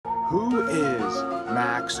Who is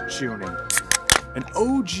MAXX Chewning? An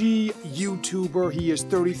OG YouTuber, he is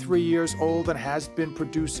 33 years old and has been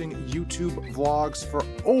producing YouTube vlogs for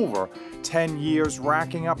over 10 years,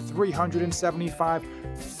 racking up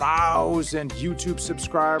 375,000 YouTube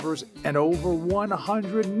subscribers and over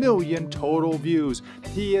 100 million total views.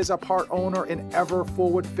 He is a part owner in Ever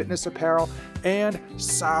Forward Fitness Apparel and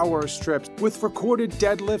Sour Strips, with recorded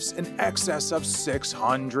deadlifts in excess of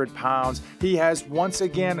 600 pounds. He has once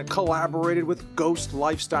again collaborated with Ghost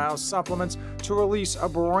Lifestyle Supplements to release a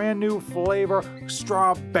brand new flavor,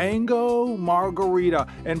 Strawbango Margarita,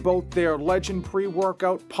 in both their Legend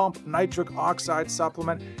pre-workout pump nitric oxide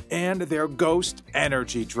supplement and their Ghost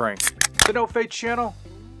Energy drink. The No Fate channel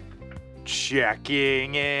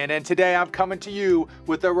checking in, and today I'm coming to you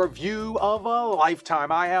with a review of a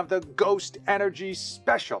lifetime. I have the Ghost Energy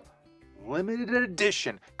Special Limited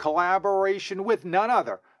Edition collaboration with none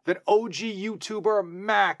other than OG YouTuber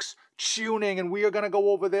MAXX Chewning, and we are going to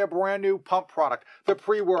go over their brand new pump product, the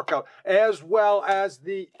pre-workout, as well as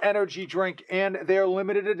the energy drink and their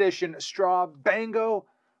limited edition Strawbango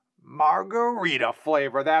Margarita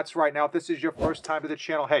flavor. That's right. Now, if this is your first time to the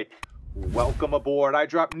channel, hey, welcome aboard. I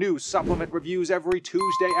drop new supplement reviews every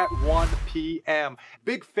Tuesday at 1 p.m.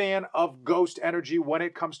 Big fan of Ghost Energy when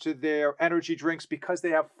it comes to their energy drinks because they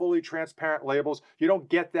have fully transparent labels. You don't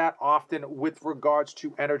get that often with regards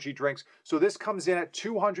to energy drinks. So this comes in at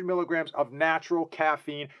 200 milligrams of natural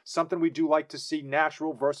caffeine, something we do like to see,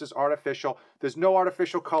 natural versus artificial. There's no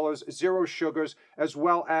artificial colors, 0 sugars, as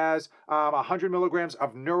well as 100 milligrams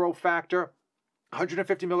of neurofactor,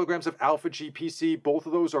 150 milligrams of alpha GPC. Both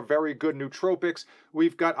of those are very good nootropics.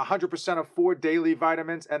 We've got 100% of 4 daily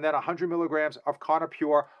vitamins and then 100 milligrams of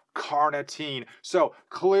Pure carnitine. So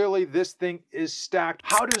clearly this thing is stacked.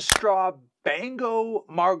 How does Strawbango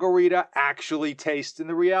Margarita actually taste? And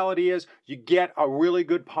the reality is you get a really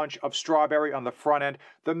good punch of strawberry on the front end.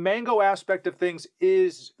 The mango aspect of things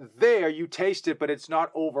is there. You taste it, but it's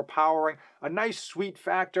not overpowering. A nice sweet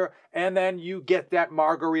factor, and then you get that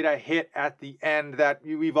margarita hit at the end that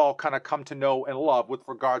we've all kind of come to know and love with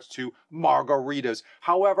regards to margaritas.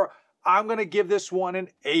 However, I'm going to give this one an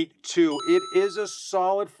 8.2. It is a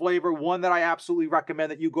solid flavor, one that I absolutely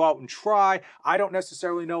recommend that you go out and try. I don't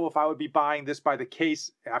necessarily know if I would be buying this by the case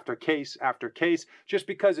after case after case, just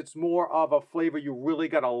because it's more of a flavor you really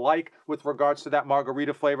got to like with regards to that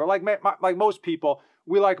margarita flavor. Like most people,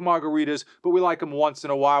 we like margaritas, but we like them once in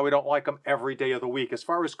a while. We don't like them every day of the week. As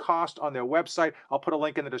far as cost on their website, I'll put a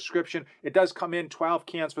link in the description. It does come in 12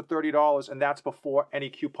 cans for $30, and that's before any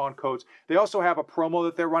coupon codes. They also have a promo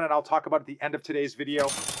that they're running. I'll talk about at the end of today's video.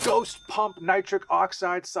 Ghost Pump Nitric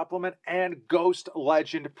Oxide Supplement and Ghost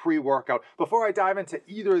Legend Pre-Workout. Before I dive into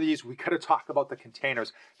either of these, we got to talk about the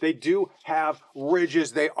containers. They do have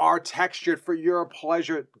ridges. They are textured for your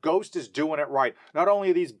pleasure. Ghost is doing it right. Not only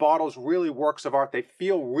are these bottles really works of art, they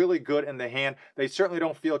feel really good in the hand. They certainly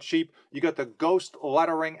don't feel cheap. You got the Ghost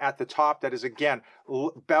lettering at the top that is, again,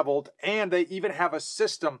 beveled, and they even have a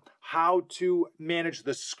system how to manage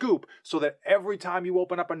the scoop so that every time you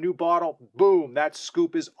open up a new bottle, boom, that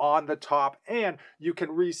scoop is on the top, and you can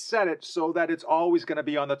reset it so that it's always going to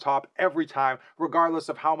be on the top every time, regardless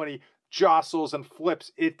of how many jostles and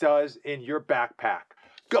flips it does in your backpack.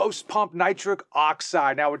 Ghost Pump Nitric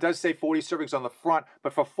Oxide. Now, it does say 40 servings on the front,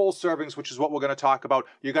 but for full servings, which is what we're going to talk about,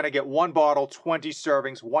 you're going to get one bottle, 20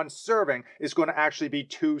 servings. One serving is going to actually be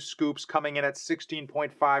 2 scoops, coming in at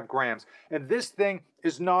 16.5 grams. And this thing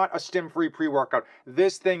is not a stim-free pre-workout.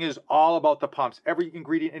 This thing is all about the pumps. Every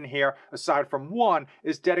ingredient in here, aside from one,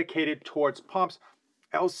 is dedicated towards pumps.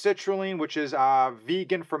 L-citrulline, which is a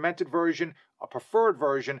vegan fermented version, a preferred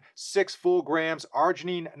version, 6 full grams,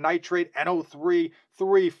 arginine nitrate, NO3,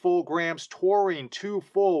 3 full grams, taurine, 2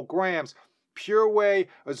 full grams, pure whey,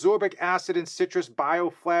 ascorbic acid and citrus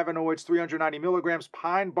bioflavonoids, 390 milligrams,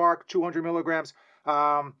 pine bark, 200 milligrams,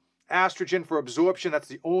 estrogen for absorption. That's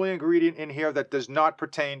the only ingredient in here that does not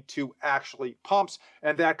pertain to actually pumps,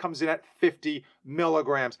 and that comes in at 50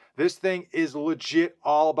 milligrams. This thing is legit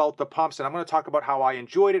all about the pumps, and I'm going to talk about how I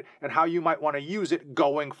enjoyed it and how you might want to use it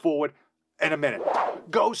going forward in a minute.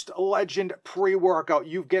 Ghost Legend pre-workout.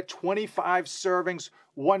 You get 25 servings.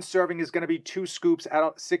 One serving is going to be 2 scoops at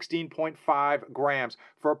 16.5 grams.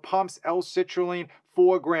 For pumps, L-citrulline,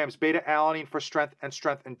 4 grams. Beta-alanine for strength and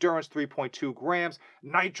strength endurance, 3.2 grams.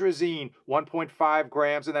 Nitrazine, 1.5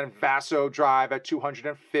 grams. And then Vasodrive at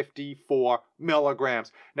 254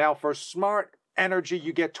 milligrams. Now, for smart energy,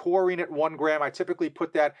 you get taurine at 1 gram. I typically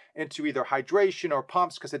put that into either hydration or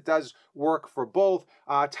pumps because it does work for both.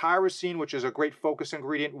 Tyrosine, which is a great focus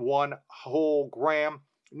ingredient, 1 whole gram.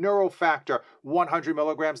 Neurofactor, 100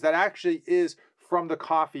 milligrams. That actually is from the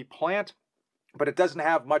coffee plant, but it doesn't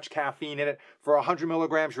have much caffeine in it. For 100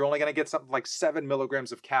 milligrams, you're only going to get something like 7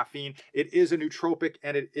 milligrams of caffeine. It is a nootropic,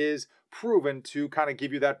 and it is proven to kind of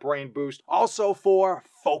give you that brain boost. Also for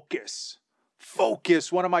focus.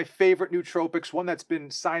 Focus, one of my favorite nootropics, one that's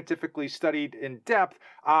been scientifically studied in depth.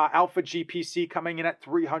 Alpha GPC coming in at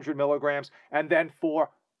 300 milligrams. And then for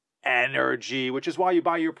energy, which is why you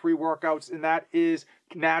buy your pre-workouts, and that is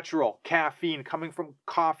natural caffeine coming from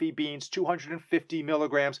coffee beans, 250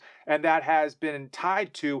 milligrams, and that has been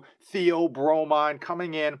tied to theobromine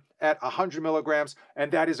coming in at 100 milligrams,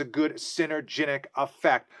 and that is a good synergistic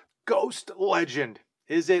effect. Ghost Legend,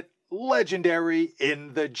 is it legendary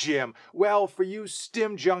in the gym? Well, for you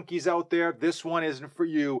stim junkies out there, this one isn't for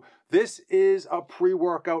you. This is a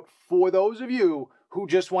pre-workout for those of you who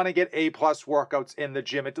just want to get A+ workouts in the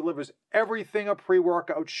gym. It delivers everything a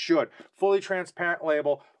pre-workout should. Fully transparent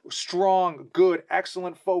label, strong, good,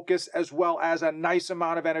 excellent focus, as well as a nice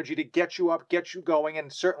amount of energy to get you up, get you going,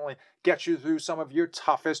 and certainly get you through some of your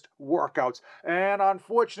toughest workouts. And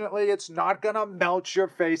unfortunately, it's not going to melt your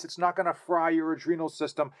face. It's not going to fry your adrenal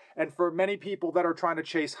system. And for many people that are trying to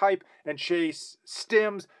chase hype and chase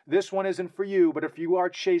stims, this one isn't for you. But if you are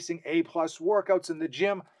chasing A+ workouts in the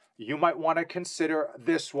gym, you might want to consider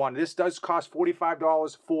this one. This does cost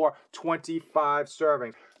 $45 for 25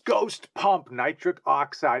 servings. Ghost Pump Nitric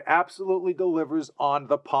Oxide absolutely delivers on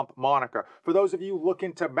the pump moniker. For those of you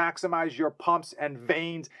looking to maximize your pumps and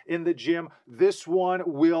veins in the gym, this one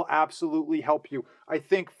will absolutely help you. I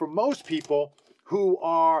think for most people who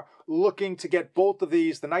are looking to get both of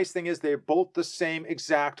these, the nice thing is they're both the same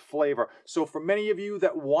exact flavor. So for many of you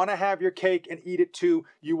that want to have your cake and eat it too,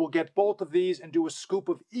 you will get both of these and do a scoop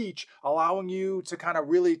of each, allowing you to kind of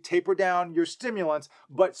really taper down your stimulants,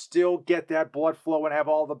 but still get that blood flow and have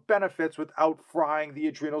all the benefits without frying the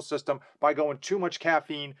adrenal system by going too much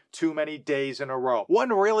caffeine too many days in a row. One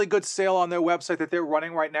really good sale on their website that they're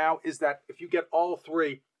running right now is that if you get all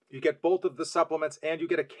three, you get both of the supplements and you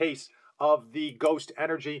get a case of the Ghost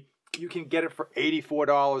Energy, you can get it for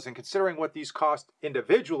 $84. And considering what these cost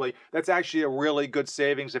individually, that's actually a really good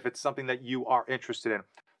savings if it's something that you are interested in.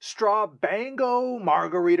 Strawbango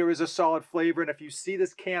Margarita is a solid flavor, and if you see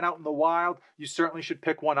this can out in the wild, you certainly should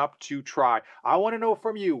pick one up to try. I want to know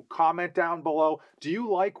from you. Comment down below. Do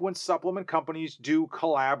you like when supplement companies do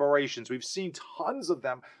collaborations? We've seen tons of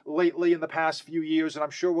them lately in the past few years, and I'm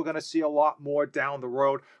sure we're going to see a lot more down the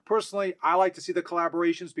road. Personally, I like to see the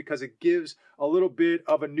collaborations because it gives a little bit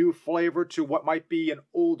of a new flavor to what might be an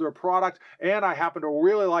older product, and I happen to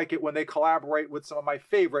really like it when they collaborate with some of my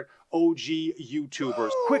favorite OG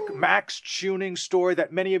YouTubers. Quick MAXX Chewning story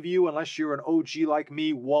that many of you, unless you're an OG like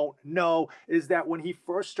me, won't know is that when he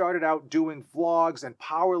first started out doing vlogs and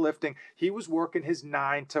powerlifting, he was working his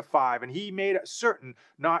 9 to 5, and he made certain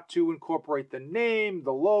not to incorporate the name,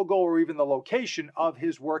 the logo, or even the location of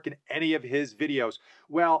his work in any of his videos.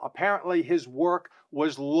 Well, apparently his work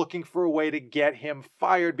was looking for a way to get him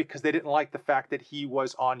fired because they didn't like the fact that he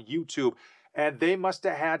was on YouTube. And they must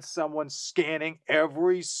have had someone scanning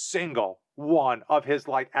every single one of his,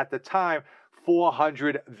 like at the time,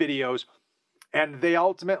 400 videos. And they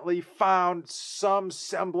ultimately found some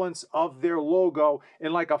semblance of their logo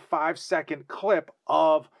in like a 5-second clip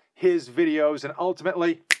of his videos and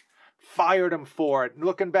ultimately fired him for it.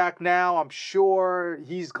 Looking back now, I'm sure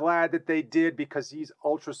he's glad that they did because he's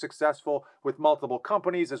ultra successful with multiple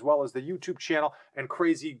companies as well as the YouTube channel and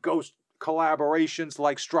crazy ghost collaborations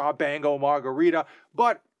like Strawbango Margarita,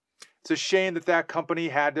 but it's a shame that that company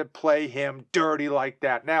had to play him dirty like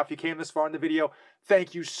that. Now, if you came this far in the video,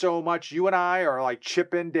 thank you so much. You and I are like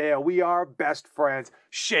Chip and Dale. We are best friends.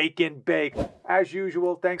 Shake and bake. As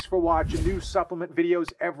usual, thanks for watching. New supplement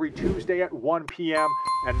videos every Tuesday at 1 p.m.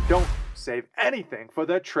 And don't save anything for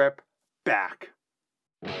the trip back.